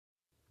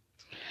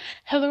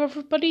Hello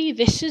everybody,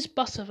 this is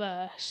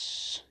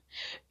Butterverse,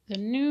 the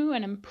new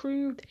and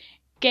improved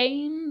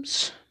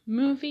games,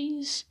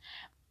 movies,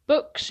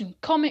 books and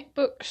comic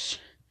books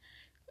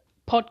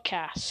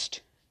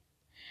podcast,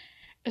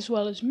 as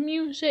well as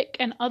music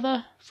and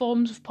other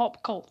forms of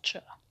pop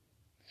culture.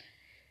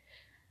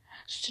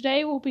 So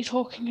today we'll be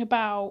talking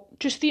about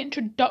just the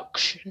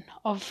introduction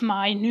of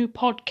my new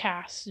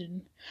podcast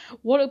and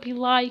what it'll be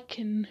like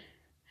and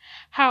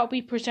how it'll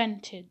be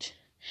presented.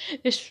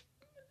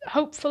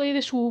 Hopefully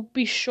this will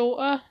be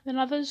shorter than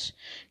others,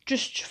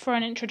 just for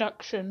an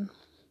introduction.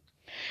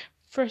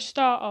 For a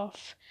start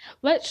off,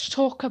 let's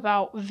talk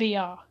about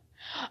VR.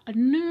 A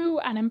new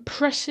and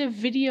impressive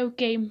video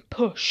game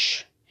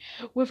push.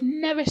 We've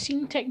never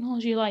seen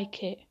technology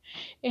like it,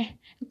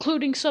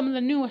 including some of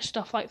the newer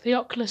stuff like the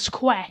Oculus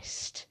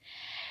Quest,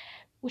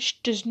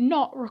 which does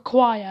not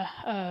require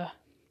a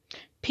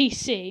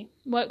PC,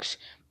 works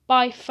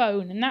by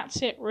phone, and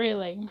that's it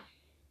really.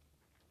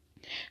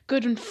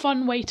 Good and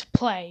fun way to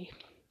play.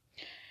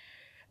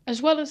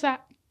 As well as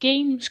that,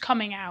 games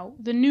coming out,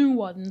 the new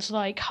ones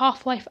like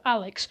Half-Life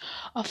Alyx,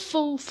 a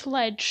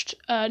full-fledged,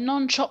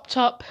 non-chopped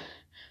up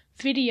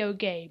video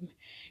game.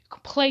 You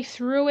can play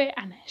through it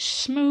and it's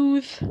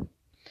smooth,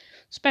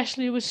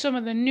 especially with some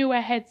of the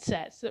newer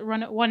headsets that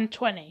run at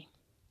 120.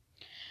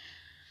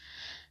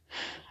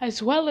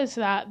 As well as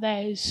that,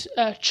 there's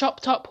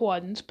chopped up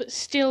ones, but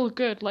still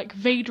good, like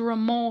Vader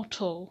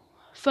Immortal.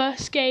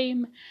 First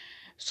game,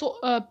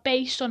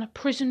 based on a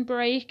prison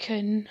break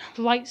and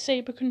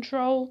lightsaber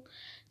control.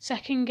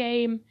 Second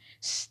game,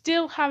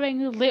 still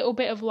having a little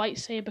bit of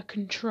lightsaber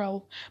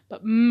control,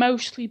 but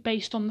mostly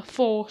based on the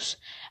Force.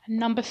 And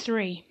number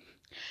 3,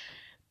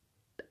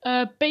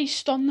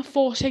 based on the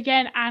Force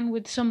again and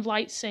with some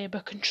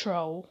lightsaber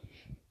control.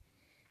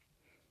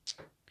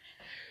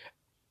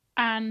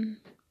 And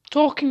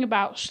talking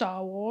about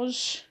Star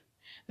Wars,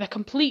 the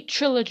complete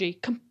trilogy,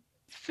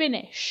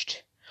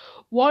 finished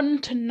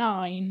 1 to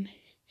 9.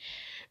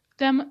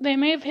 They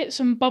may have hit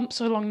some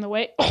bumps along the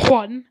way,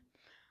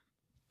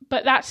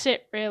 but that's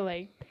it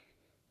really.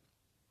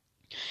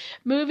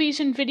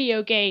 Movies and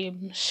video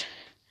games.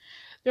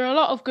 There are a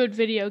lot of good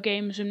video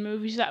games and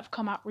movies that have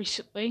come out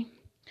recently.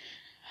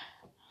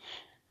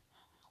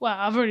 Well,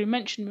 I've already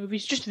mentioned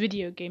movies, just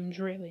video games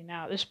really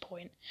now at this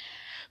point.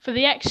 For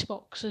the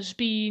Xbox, has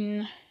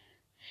been,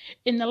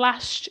 in the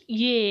last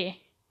year,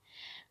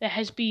 there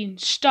has been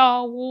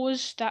Star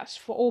Wars, that's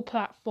for all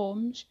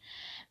platforms.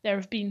 There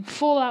have been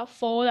Fallout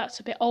 4, that's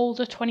a bit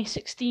older,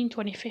 2016,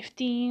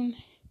 2015.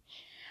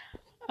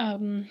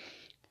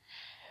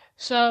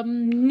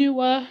 Some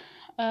newer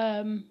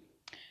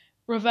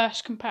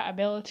reverse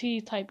compatibility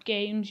type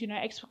games,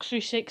 Xbox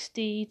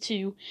 360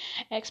 to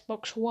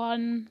Xbox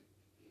One.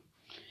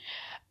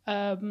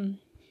 For the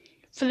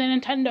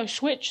Nintendo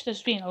Switch,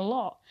 there's been a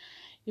lot.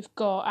 You've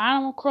got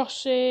Animal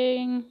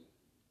Crossing.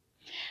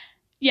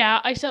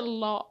 Yeah, I said a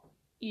lot.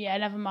 Yeah,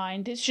 never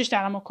mind. It's just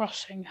Animal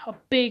Crossing. A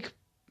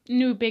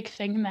new big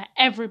thing that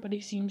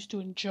everybody seems to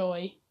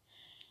enjoy.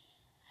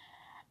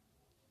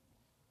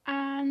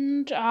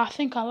 And I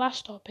think our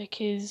last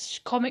topic is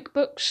comic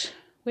books,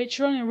 which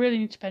I only really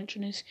need to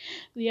mention is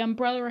The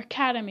Umbrella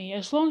Academy.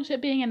 As well as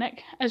it being a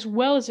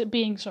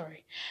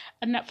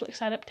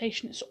Netflix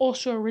adaptation, it's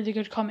also a really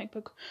good comic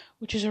book,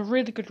 which is a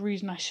really good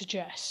reason I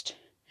suggest.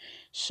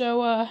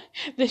 So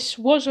this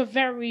was a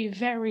very,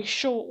 very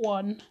short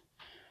one,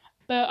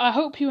 but I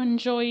hope you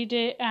enjoyed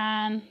it,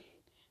 and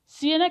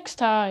see you next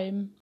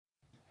time.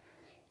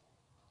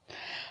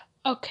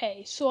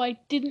 Okay, so I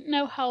didn't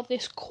know how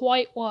this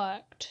quite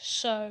worked,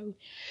 so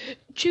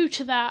due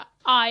to that,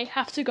 I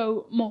have to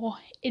go more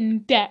in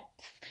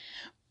depth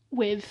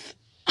with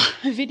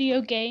video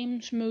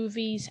games,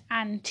 movies,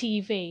 and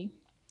TV.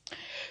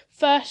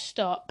 First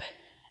up,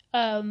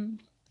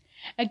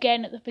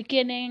 again at the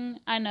beginning,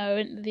 I know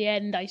at the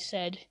end I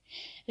said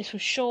this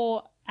was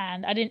short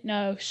and I didn't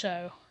know,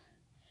 so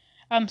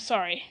I'm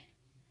sorry.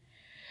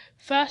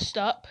 First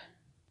up,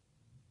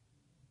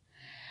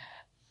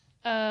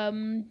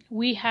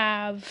 we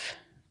have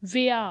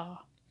VR.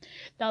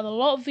 Now, a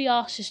lot of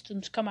VR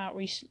systems come out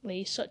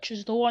recently, such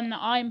as the one that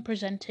I'm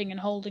presenting and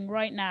holding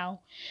right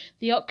now,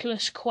 the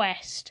Oculus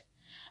Quest.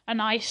 A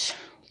nice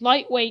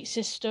lightweight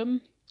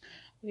system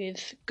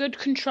with good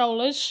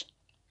controllers,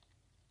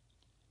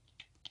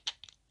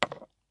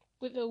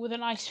 with a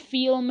nice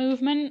feel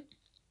movement,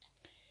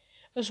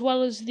 as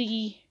well as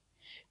the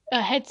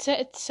headset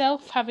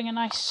itself having a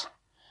nice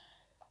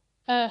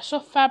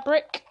soft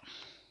fabric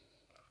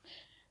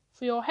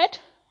for your head.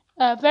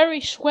 Very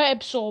sweat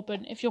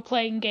absorbent if you're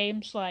playing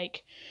games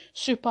like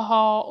Super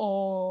Hot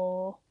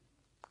or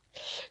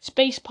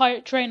Space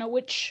Pirate Trainer,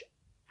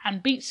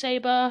 and Beat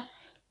Saber,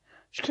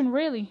 which can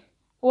really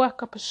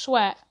work up a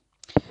sweat,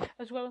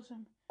 as well as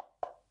them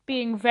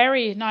being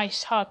very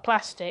nice hard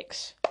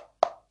plastics.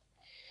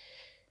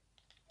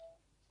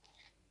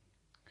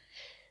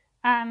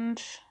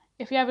 And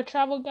if you have a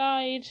travel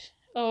guide,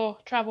 or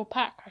travel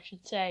pack I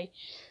should say,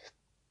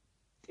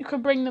 you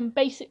can bring them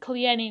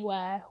basically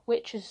anywhere,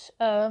 which is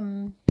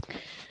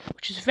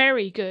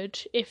very good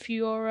if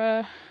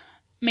you're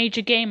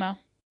Major Gamer.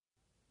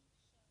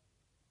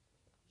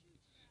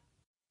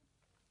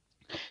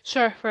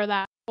 Sorry for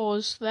that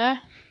pause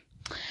there.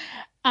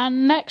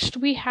 And next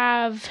we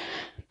have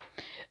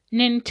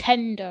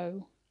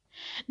Nintendo.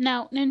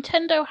 Now,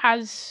 Nintendo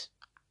has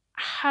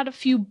had a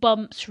few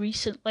bumps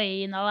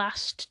recently in the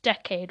last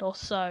decade or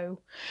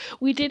so.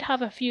 We did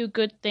have a few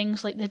good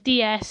things like the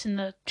DS and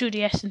the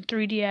 2DS and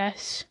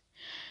 3DS.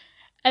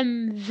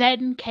 And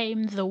then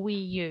came the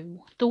Wii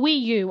U. The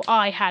Wii U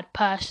I had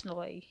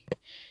personally.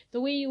 The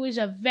Wii U is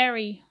a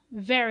very,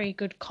 very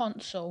good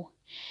console.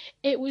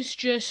 It was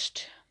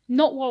just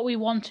not what we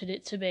wanted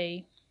it to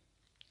be.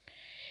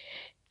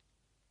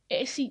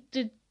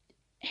 It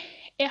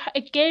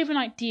gave an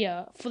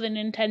idea for the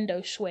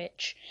Nintendo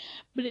Switch,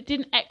 but it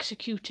didn't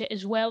execute it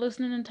as well as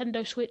the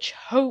Nintendo Switch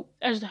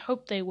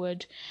hoped they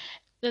would.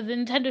 The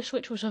Nintendo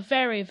Switch was a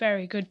very,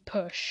 very good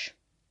push,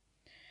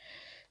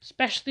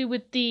 especially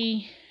with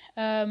the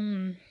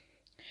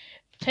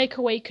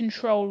takeaway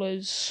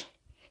controllers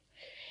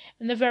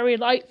and the very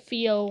light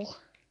feel,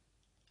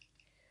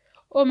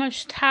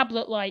 almost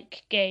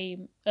tablet-like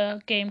game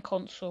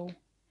console,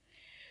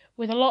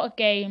 with a lot of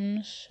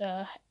games,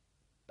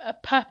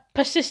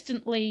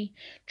 persistently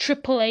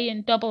AAA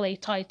and AA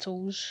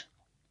titles,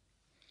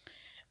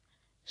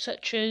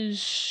 such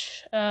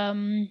as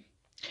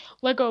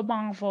Lego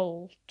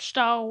Marvel,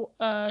 Star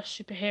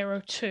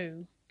Superhero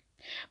 2,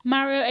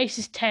 Mario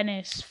Aces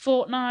Tennis,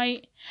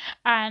 Fortnite,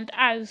 and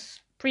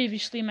as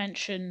previously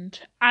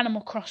mentioned,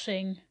 Animal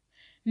Crossing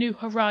New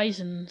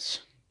Horizons.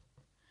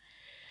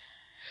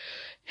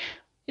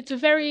 It's a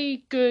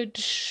very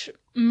good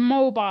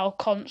mobile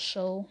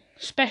console,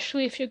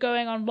 especially if you're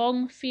going on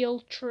long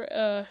field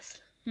trips,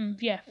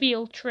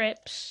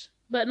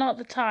 but not at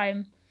the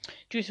time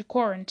due to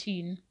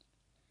quarantine.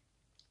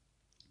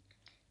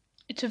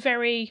 It's a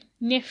very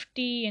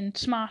nifty and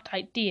smart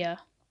idea,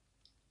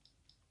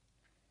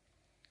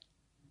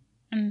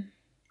 and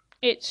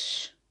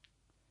it's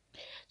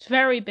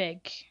very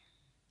big.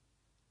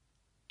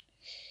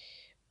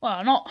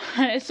 Well,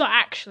 it's not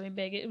actually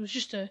big, it was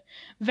just a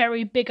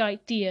very big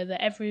idea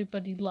that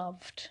everybody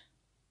loved.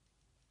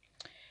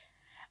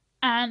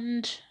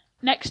 And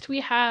next we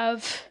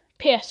have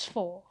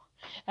PS4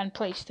 and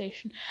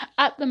PlayStation.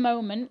 At the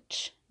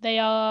moment, they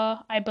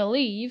are, I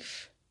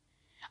believe,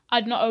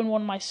 I do not own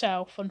one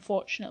myself,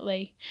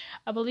 unfortunately.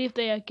 I believe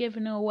they are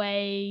giving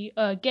away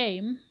a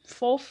game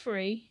for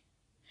free.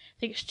 I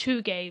think it's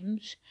 2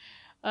 games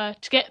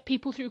to get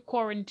people through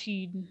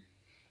quarantine.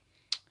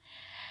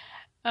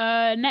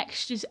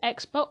 Next is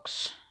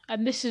Xbox,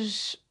 and this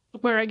is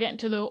where I get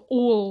into the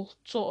all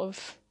sort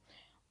of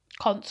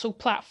console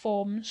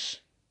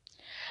platforms.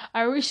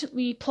 I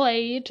recently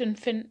played and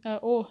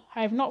I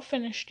have not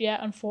finished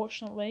yet,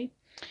 unfortunately.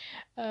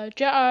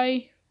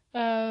 Jedi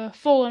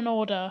Fallen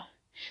Order.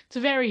 It's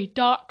a very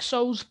Dark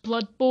Souls,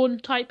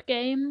 Bloodborne type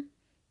game.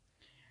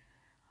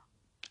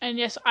 And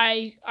yes,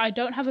 I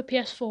don't have a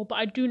PS4, but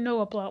I do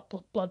know about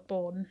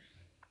Bloodborne.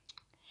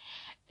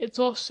 It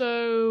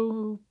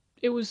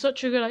was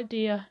such a good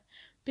idea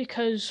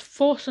because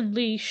Force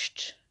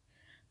Unleashed,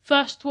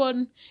 first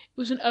one, it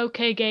was an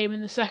okay game,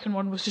 and the second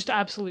one was just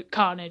absolute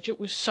carnage. It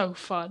was so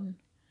fun.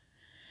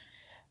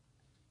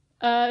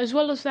 As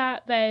well as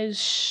that,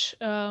 there's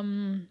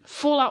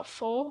Fallout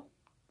 4,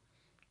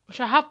 which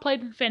I have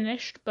played and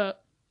finished,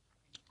 but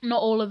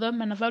not all of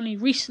them, and I've only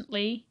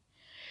recently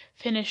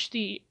finished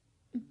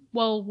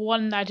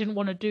one that I didn't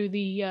want to do,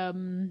 the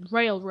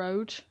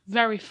Railroad.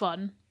 Very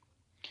fun.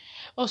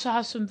 Also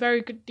has some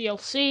very good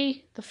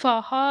DLC, the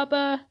Far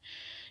Harbor.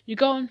 You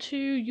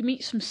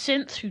meet some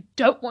synths who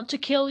don't want to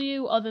kill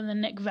you, other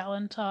than Nick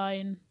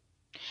Valentine.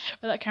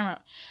 That came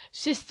out.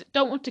 Synths that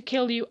don't want to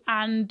kill you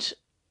and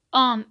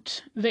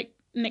aren't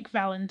Nick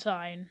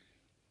Valentine.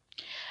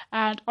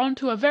 And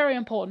onto a very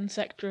important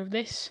sector of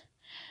this,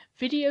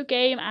 video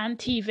game and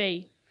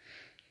TV.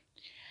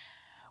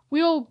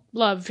 We all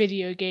love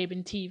video game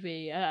and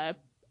TV.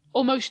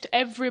 Almost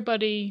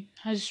everybody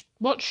has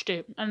watched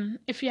it, and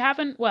if you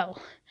haven't,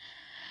 well,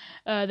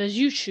 there's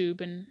YouTube,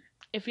 and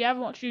if you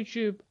haven't watched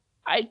YouTube,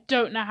 I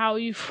don't know how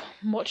you've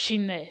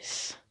watching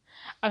this.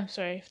 I'm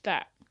sorry if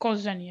that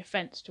causes any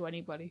offence to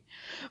anybody,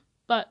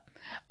 but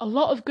a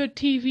lot of good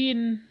TV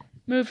and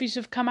movies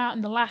have come out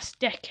in the last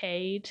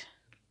decade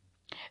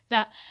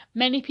that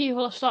many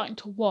people are starting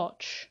to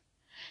watch,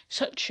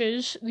 such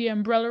as The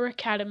Umbrella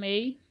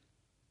Academy,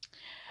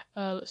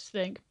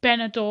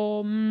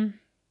 Benidorm,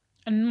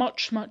 and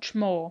much, much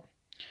more.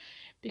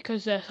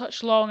 Because they're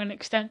such long and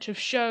extensive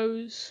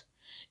shows,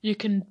 you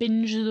can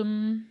binge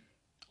them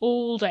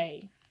all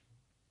day.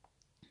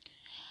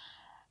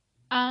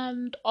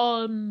 And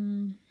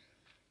on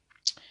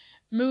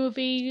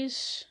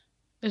movies,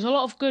 there's a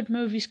lot of good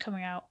movies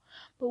coming out,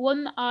 but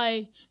one that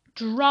I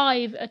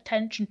drive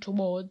attention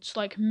towards,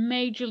 like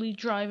majorly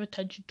drive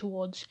attention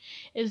towards,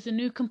 is the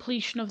new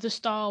completion of the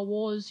Star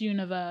Wars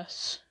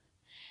universe.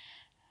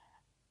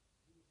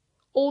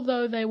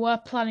 Although they were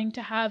planning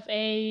to have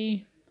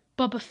a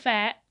Boba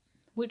Fett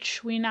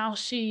which we now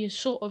see is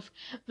sort of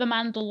the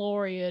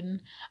Mandalorian.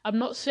 I'm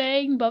not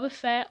saying Boba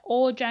Fett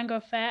or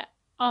Jango Fett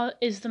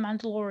is the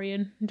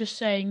Mandalorian. I'm just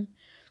saying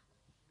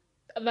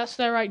that's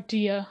their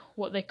idea,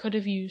 what they could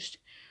have used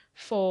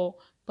for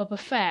Boba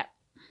Fett.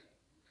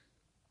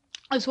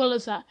 As well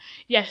as that,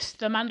 yes,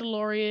 the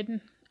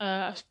Mandalorian.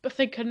 I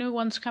think a new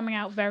one's coming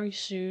out very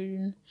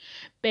soon.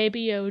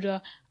 Baby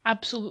Yoda,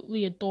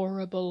 absolutely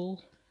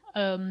adorable.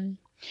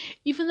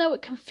 Even though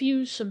it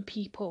confused some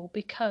people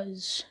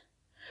because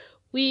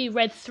we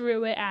read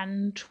through it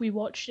and we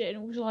watched it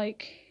and it was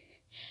like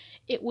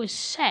it was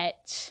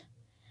set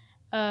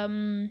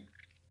after,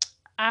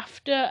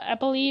 I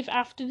believe,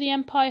 after the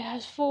Empire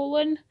has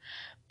fallen,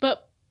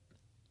 but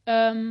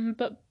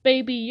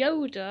Baby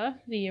Yoda,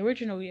 the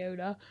original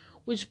Yoda,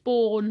 was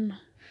born,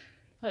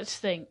 let's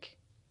think,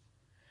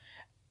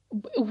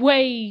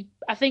 way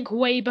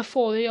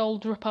before the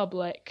Old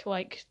Republic,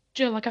 like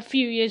a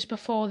few years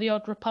before the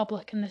Old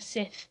Republic and the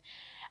Sith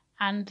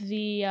and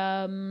the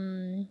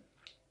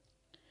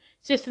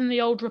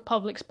Old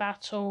Republic's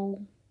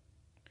battle,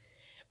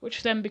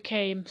 which then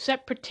became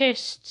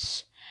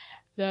Separatists,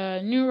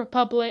 the New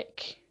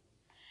Republic,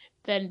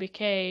 then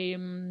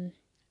became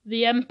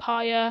the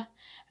Empire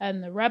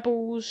and the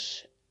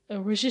Rebels, the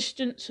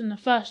Resistance and the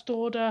First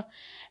Order,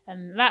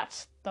 and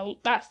that was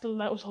the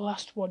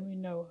last one we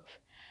know of.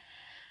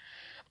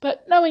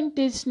 But knowing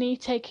Disney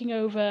taking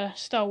over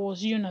Star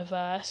Wars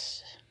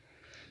universe,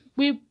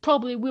 we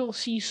probably will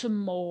see some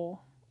more,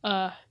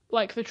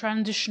 like the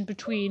transition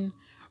between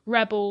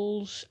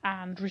Rebels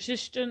and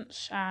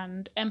Resistance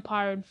and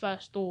Empire and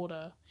First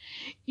Order.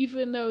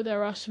 Even though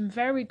there are some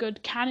very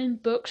good canon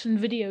books and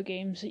video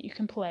games that you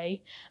can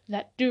play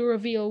that do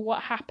reveal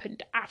what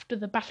happened after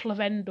the Battle of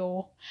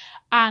Endor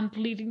and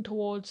leading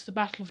towards the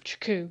Battle of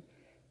Jakku.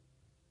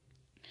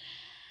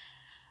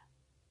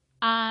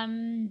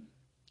 And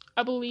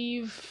I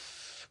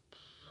believe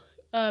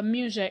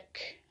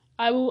music.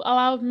 I will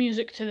allow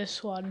music to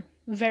this one.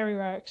 Very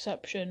rare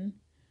exception.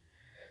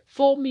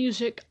 For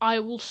music, I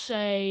will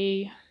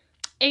say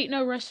Ain't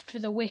No Rest for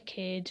the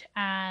Wicked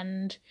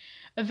and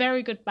a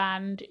very good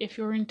band if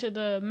you're into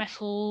the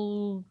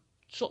metal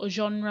sort of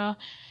genre.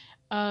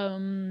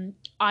 Iron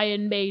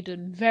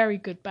Maiden, very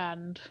good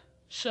band.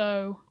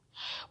 So,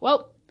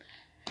 well,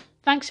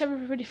 thanks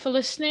everybody for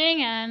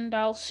listening, and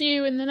I'll see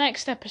you in the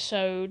next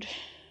episode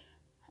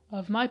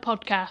of my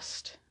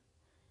podcast.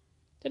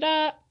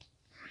 Ta-da!